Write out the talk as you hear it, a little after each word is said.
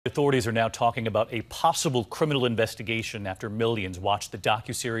Authorities are now talking about a possible criminal investigation after millions watched the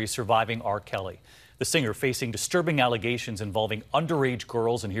docu-series Surviving R. Kelly. The singer facing disturbing allegations involving underage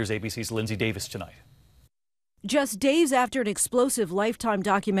girls, and here's ABC's Lindsay Davis tonight. Just days after an explosive Lifetime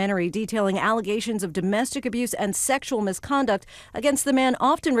documentary detailing allegations of domestic abuse and sexual misconduct against the man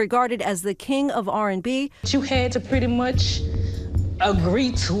often regarded as the king of R&B. You had to pretty much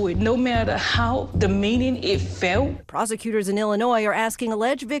agree to it, no matter how demeaning it felt. Prosecutors in Illinois are asking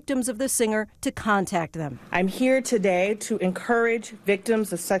alleged victims of the singer to contact them. I'm here today to encourage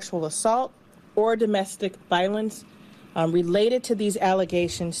victims of sexual assault or domestic violence related to these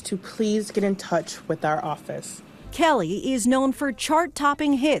allegations to please get in touch with our office. Kelly is known for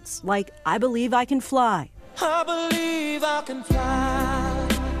chart-topping hits like I Believe I Can Fly. I believe I can fly.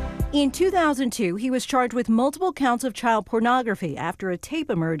 In 2002, he was charged with multiple counts of child pornography after a tape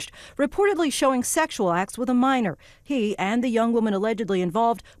emerged reportedly showing sexual acts with a minor. He and the young woman allegedly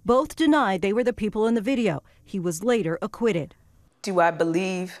involved both denied they were the people in the video. He was later acquitted. Do I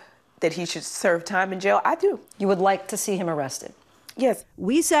believe that he should serve time in jail? I do. You would like to see him arrested? Yes.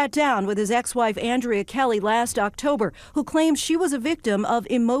 We sat down with his ex-wife Andrea Kelly last October, who claims she was a victim of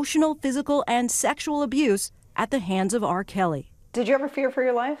emotional, physical, and sexual abuse at the hands of R. Kelly. Did you ever fear for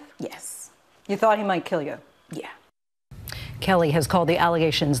your life? Yes. You thought he might kill you? Yeah. Kelly has called the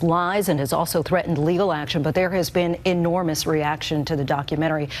allegations lies and has also threatened legal action, but there has been enormous reaction to the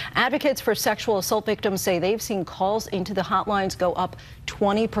documentary. Advocates for sexual assault victims say they've seen calls into the hotlines go up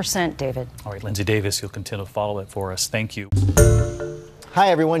 20%, David. All right, Lindsay Davis, you'll continue to follow it for us. Thank you. Hi,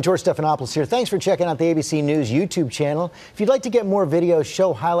 everyone. George Stephanopoulos here. Thanks for checking out the ABC News YouTube channel. If you'd like to get more videos,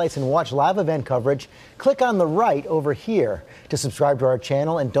 show highlights, and watch live event coverage, click on the right over here to subscribe to our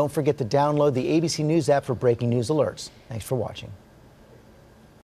channel. And don't forget to download the ABC News app for breaking news alerts. Thanks for watching.